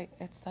about really,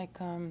 it's like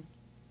a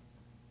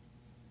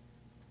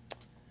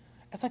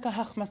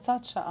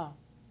hachmatzat sha'ah.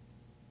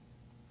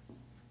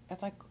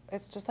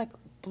 It's just like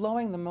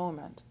blowing the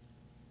moment.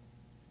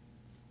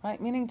 Right?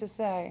 Meaning to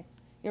say,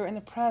 you're in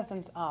the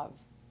presence of.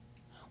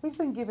 We've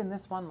been given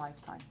this one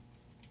lifetime.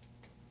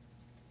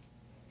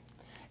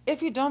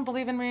 If you don't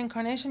believe in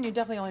reincarnation, you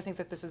definitely only think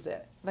that this is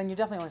it. Then you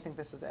definitely only think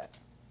this is it.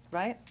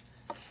 Right?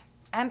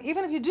 And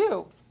even if you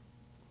do,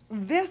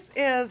 this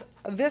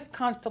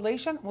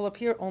constellation will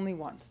appear only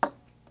once.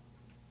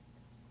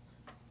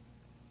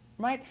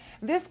 Right?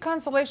 This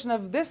constellation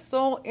of this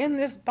soul in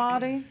this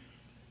body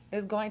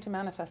is going to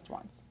manifest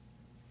once.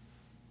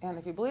 And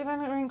if you believe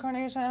in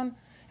reincarnation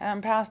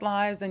and past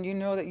lives, then you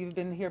know that you've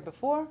been here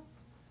before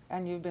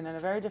and you've been in a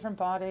very different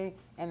body,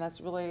 and that's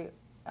really,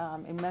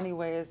 in many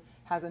ways,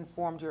 has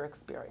informed your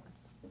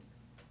experience.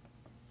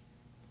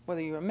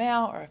 Whether you're a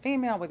male or a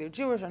female, whether you're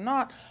Jewish or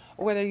not,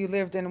 or whether you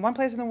lived in one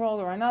place in the world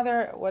or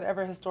another,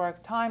 whatever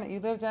historic time that you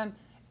lived in,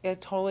 it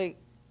totally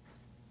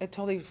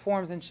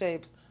forms and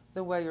shapes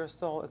the way your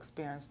soul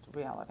experienced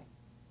reality.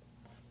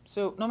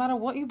 So no matter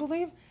what you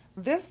believe,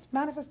 this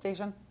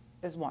manifestation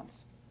is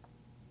once.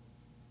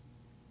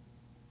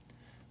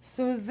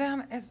 So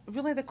then it's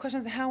really the question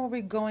is, how are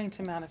we going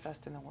to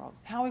manifest in the world?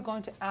 How are we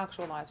going to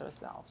actualize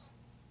ourselves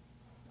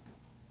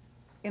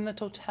in the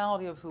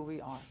totality of who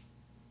we are?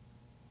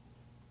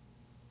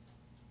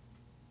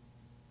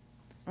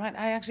 Right,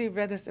 I actually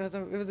read this, it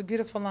was a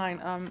beautiful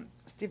line.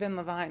 Stephen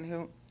Levine,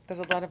 who does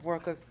a lot of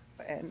work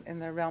in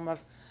the realm of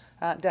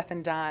death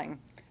and dying,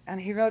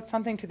 and he wrote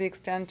something to the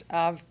extent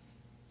of,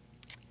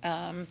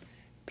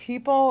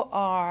 people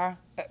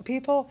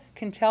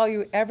can tell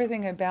you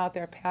everything about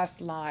their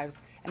past lives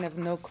and have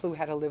no clue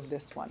how to live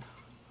this one.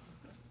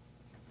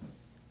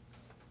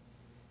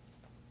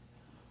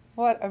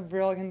 What a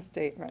brilliant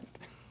statement,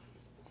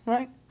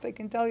 right? They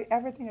can tell you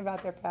everything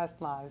about their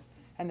past lives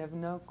and have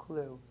no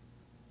clue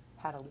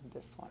how to live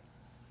this one.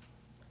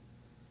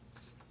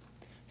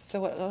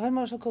 So what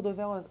Moshe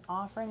Devorah is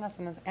offering us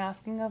and is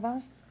asking of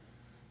us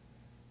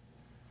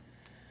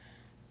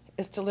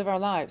is to live our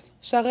lives.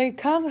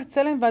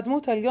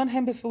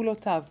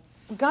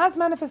 God's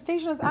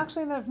manifestation is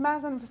actually the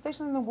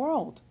manifestation in the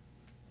world.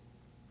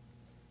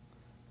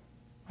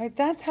 Right?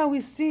 That's how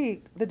we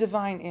see the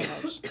divine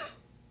image.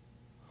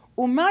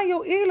 And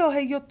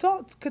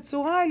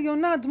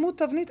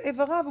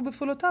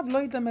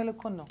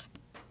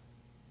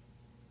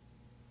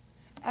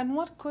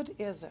what good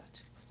is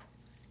it?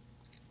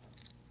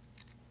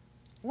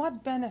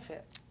 What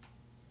benefit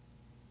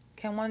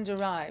can one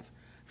derive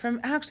from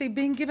actually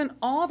being given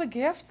all the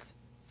gifts,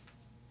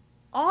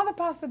 all the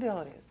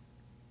possibilities,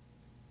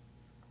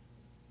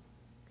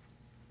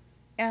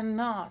 and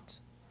not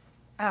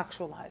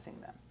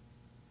actualizing them?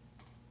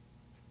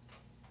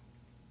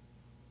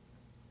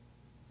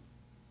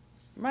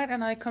 Right,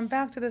 and I come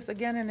back to this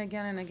again and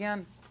again and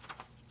again.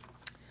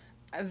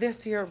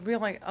 This year,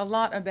 really, a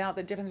lot about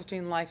the difference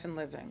between life and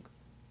living.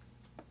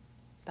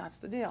 That's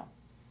the deal.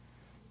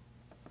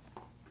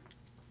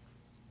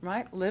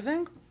 Right?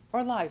 Living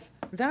or life.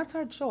 That's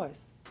our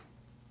choice.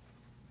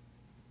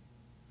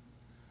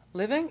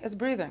 Living is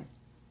breathing.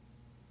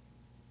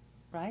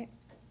 Right?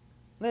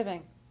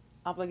 Living,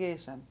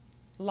 obligation.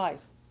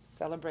 Life,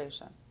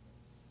 celebration.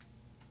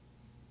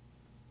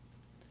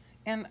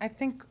 And I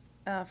think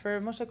for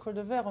Moshe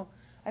Devorah,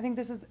 I think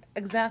this is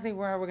exactly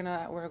where we're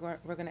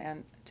gonna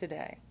end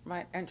today,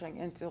 right? Entering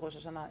into Rosh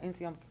Hashanah,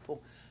 into Yom Kippur.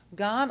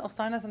 God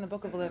assigned us in the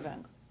book of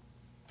living,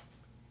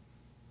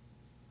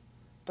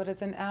 but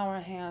it's in our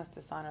hands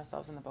to sign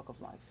ourselves in the book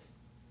of life.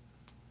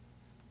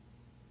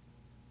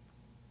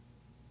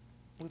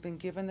 We've been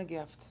given the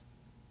gifts,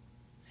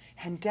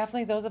 and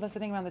definitely those of us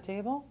sitting around the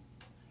table,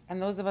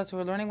 and those of us who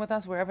are learning with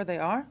us wherever they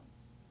are.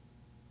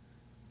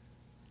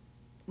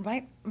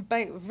 Right?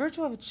 By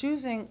virtue of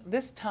choosing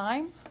this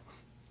time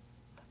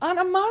on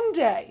a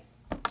Monday,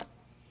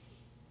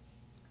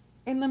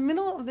 in the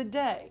middle of the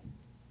day,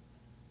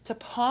 to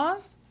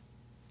pause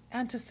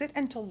and to sit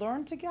and to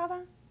learn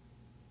together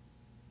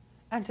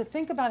and to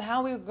think about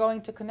how we're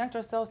going to connect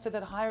ourselves to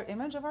that higher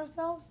image of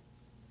ourselves.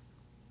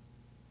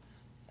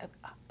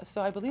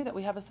 So I believe that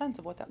we have a sense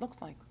of what that looks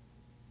like.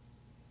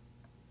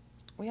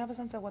 We have a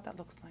sense of what that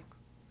looks like.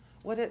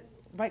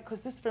 Right?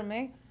 Because this, for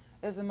me,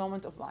 is a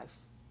moment of life.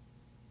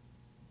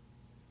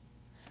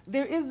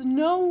 There is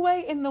no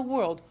way in the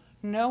world,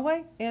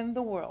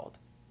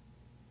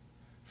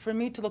 for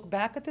me to look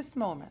back at this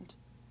moment,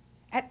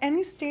 at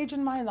any stage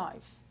in my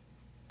life,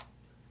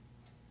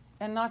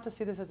 and not to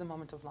see this as a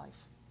moment of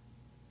life.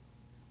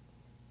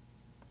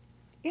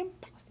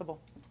 Impossible.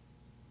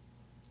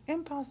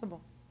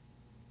 Impossible.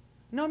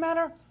 No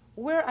matter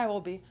where I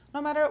will be,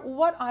 no matter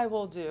what I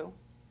will do,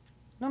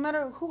 no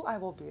matter who I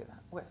will be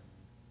with.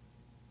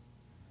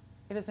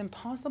 It is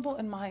impossible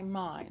in my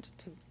mind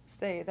to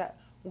say that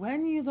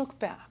when you look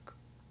back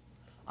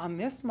on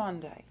this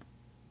Monday,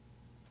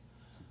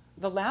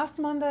 the last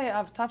Monday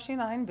of Tafshin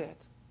Ayin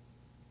Bet,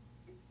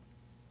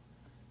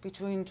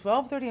 between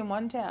 12:30 and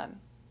 1:10,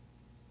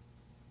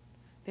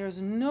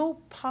 there's no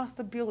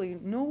possibility,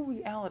 no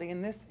reality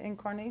in this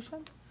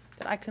incarnation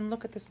that I can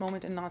look at this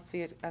moment and not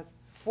see it as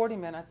 40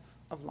 minutes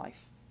of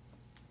life.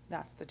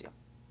 That's the deal.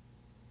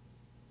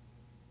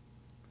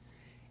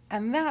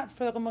 And that,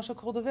 for the Moshe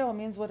Kol Devorah,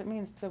 means what it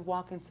means to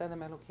walk in Tzedem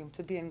Elokim,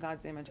 to be in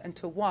God's image, and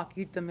to walk,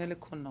 Yitameh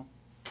Lekunno,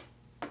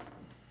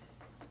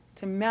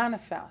 to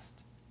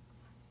manifest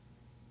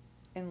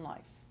in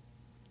life.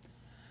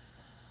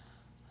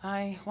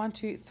 I want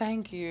to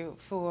thank you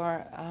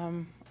for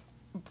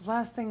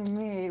blessing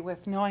me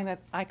with knowing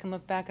that I can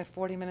look back at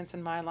 40 minutes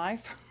in my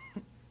life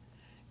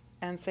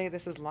and say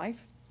this is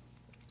life.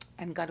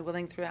 And God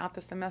willing, throughout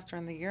the semester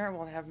and the year,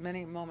 we'll have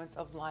many moments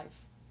of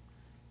life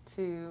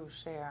to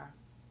share.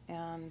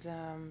 And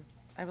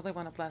I really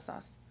want to bless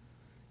us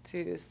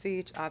to see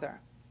each other,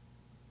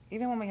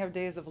 even when we have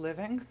days of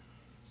living,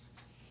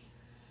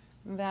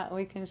 that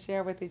we can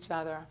share with each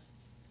other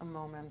a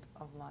moment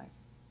of life.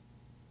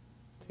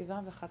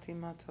 Tiva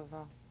v'chatima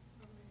tova.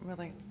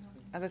 Really,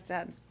 as I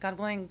said, God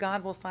willing,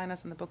 God will sign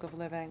us in the book of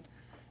living,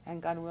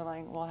 and God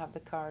willing, we'll have the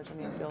courage and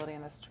the ability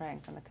and the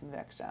strength and the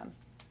conviction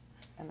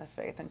and the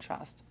faith and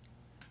trust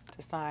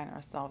to sign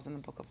ourselves in the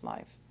book of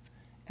life.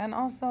 And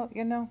also,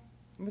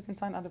 we can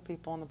sign other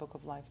people in the book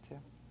of life too.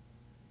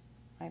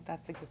 Right?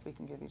 That's a gift we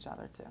can give each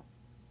other too.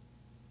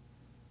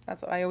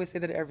 That's what I always say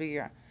that every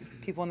year.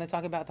 People, when they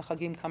talk about the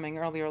Chagim coming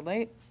early or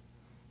late,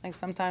 like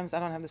sometimes I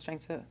don't have the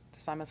strength to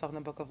sign myself in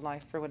the book of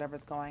life for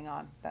whatever's going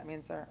on. That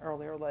means they're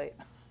early or late.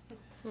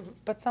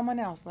 But someone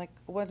else, like,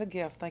 what a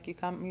gift. Like,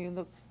 you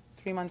look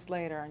 3 months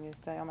later and you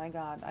say, oh my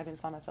God, I didn't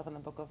sign myself in the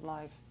book of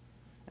life.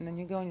 And then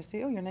you go and you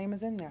see, oh, your name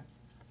is in there,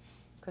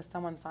 because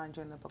someone signed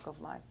you in the book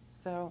of life.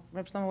 So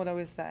Reb Shlomo would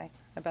always say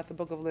about the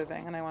book of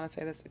living, and I want to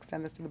say this,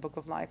 extend this to the book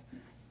of life.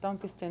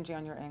 Don't be stingy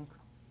on your ink.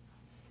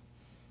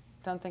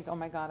 Don't think, oh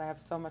my God, I have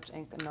so much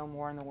ink and no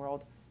more in the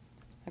world.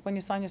 Like when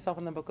you sign yourself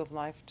in the book of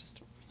life,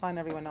 just sign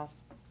everyone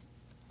else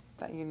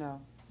that you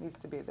know needs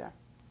to be there.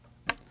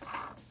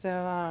 So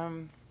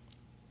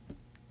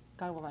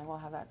God willing, we'll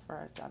have that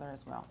for each other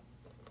as well.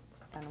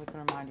 And we can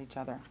remind each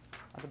other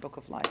of the book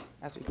of life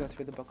as we go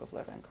through the book of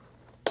living.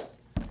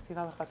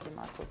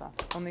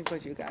 Only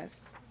good, you guys.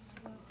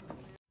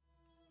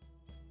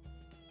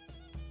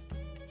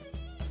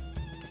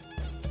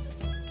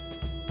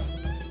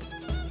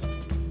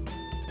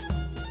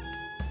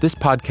 This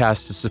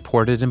podcast is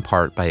supported in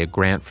part by a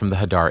grant from the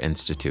Hadar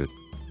Institute.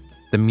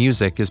 The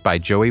music is by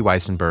Joey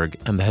Weissenberg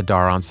and the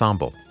Hadar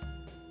Ensemble.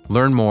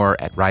 Learn more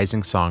at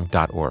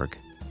risingsong.org.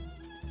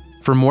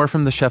 For more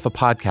from the Shefa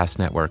Podcast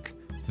Network,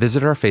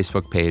 visit our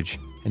Facebook page,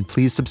 and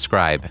please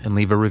subscribe and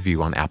leave a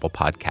review on Apple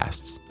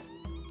Podcasts.